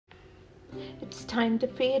It's time to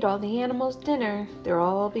feed all the animals dinner. They're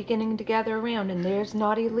all beginning to gather around, and there's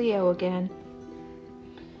naughty Leo again.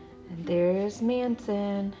 And there's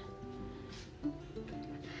Manson.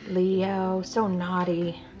 Leo, so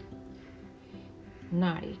naughty.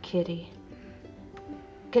 Naughty kitty.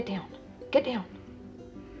 Get down, get down.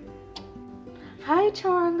 Hi,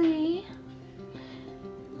 Charlie.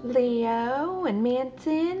 Leo and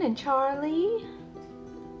Manson and Charlie.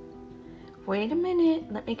 Wait a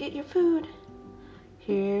minute, let me get your food.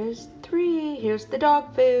 Here's 3, here's the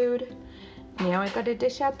dog food. Now I gotta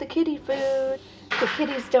dish out the kitty food. The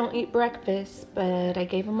kitties don't eat breakfast, but I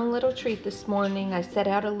gave them a little treat this morning. I set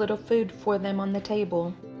out a little food for them on the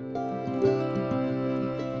table.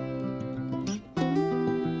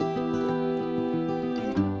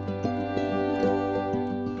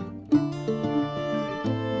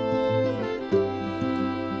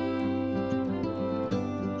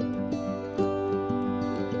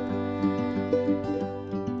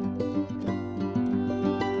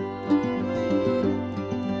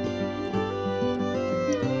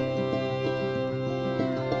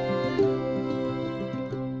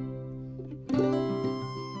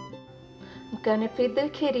 Gonna feed the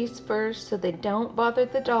kitties first so they don't bother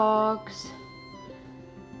the dogs.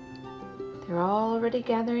 They're already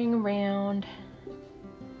gathering around.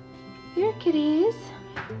 Here, kitties.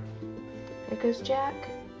 There goes Jack.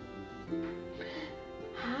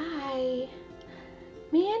 Hi.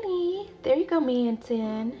 Manny. There you go,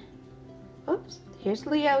 Manson. Oops. Here's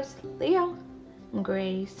Leo and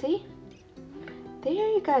Gracie. There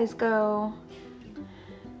you guys go.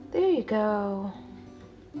 There you go.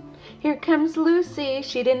 Here comes Lucy.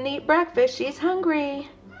 She didn't eat breakfast. She's hungry.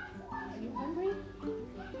 Are you hungry?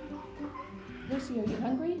 Lucy, are you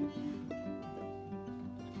hungry?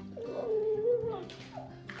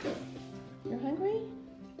 You're hungry?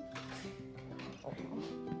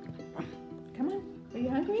 Come on. Are you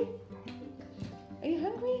hungry? Are you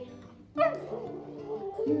hungry?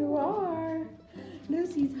 You are.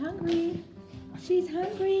 Lucy's hungry. She's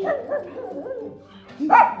hungry.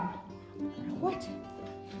 What?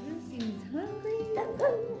 Lucy's hungry.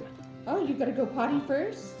 Oh, you gotta go potty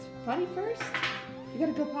first? Potty first? You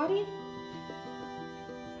gotta go potty?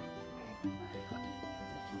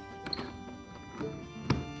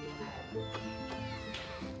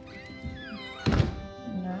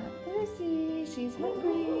 Not Lucy. She's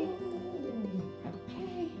hungry.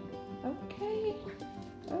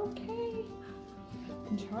 Okay.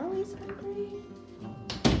 And Charlie's hungry.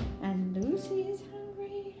 And Lucy is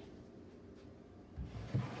hungry.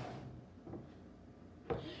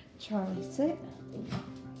 Charlie, sit.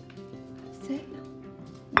 Sit.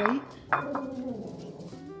 Wait.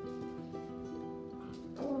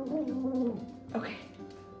 Okay.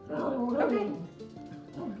 Okay.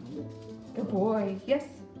 Good boy. Yes.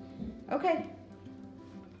 Okay.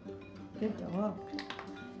 Good dog.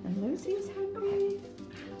 And Lucy's hungry.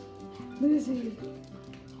 Lucy.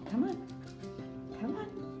 Come on. Come on.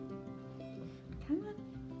 Come on.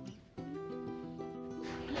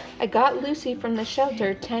 I got Lucy from the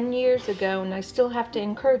shelter 10 years ago, and I still have to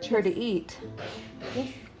encourage her to eat.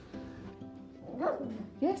 Yes.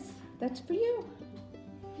 Yes, that's for you.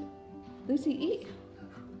 Lucy, eat.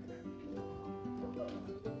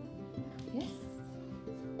 Yes.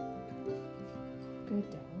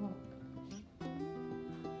 Good dog.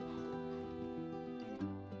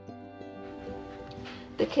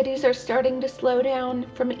 The kitties are starting to slow down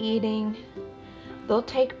from eating. They'll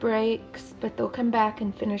take breaks, but they'll come back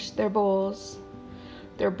and finish their bowls.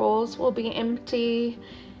 Their bowls will be empty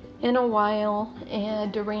in a while,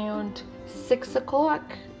 and around 6 o'clock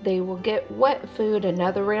they will get wet food,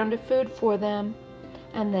 another round of food for them,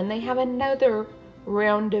 and then they have another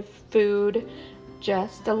round of food,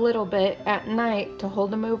 just a little bit at night to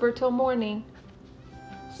hold them over till morning.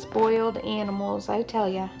 Spoiled animals, I tell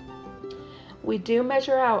ya. We do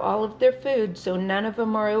measure out all of their food so none of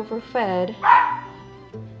them are overfed.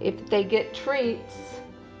 If they get treats,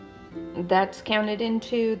 that's counted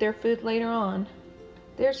into their food later on.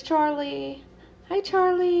 There's Charlie. Hi,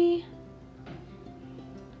 Charlie.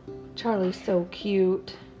 Charlie's so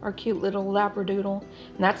cute. Our cute little Labradoodle.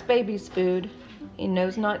 And that's baby's food. He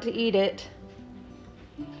knows not to eat it.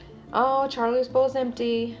 Oh, Charlie's bowl's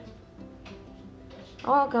empty.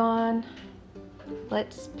 All gone.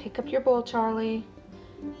 Let's pick up your bowl, Charlie.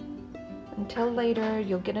 Until later,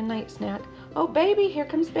 you'll get a night snack. Oh, baby, here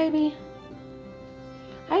comes baby.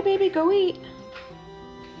 Hi, baby, go eat.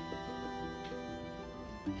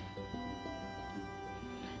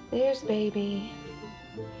 There's baby.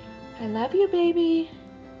 I love you, baby.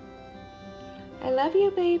 I love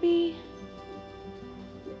you, baby.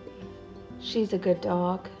 She's a good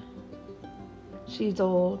dog. She's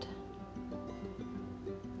old.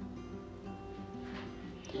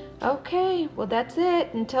 Okay, well that's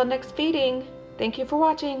it. Until next feeding. Thank you for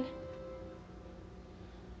watching.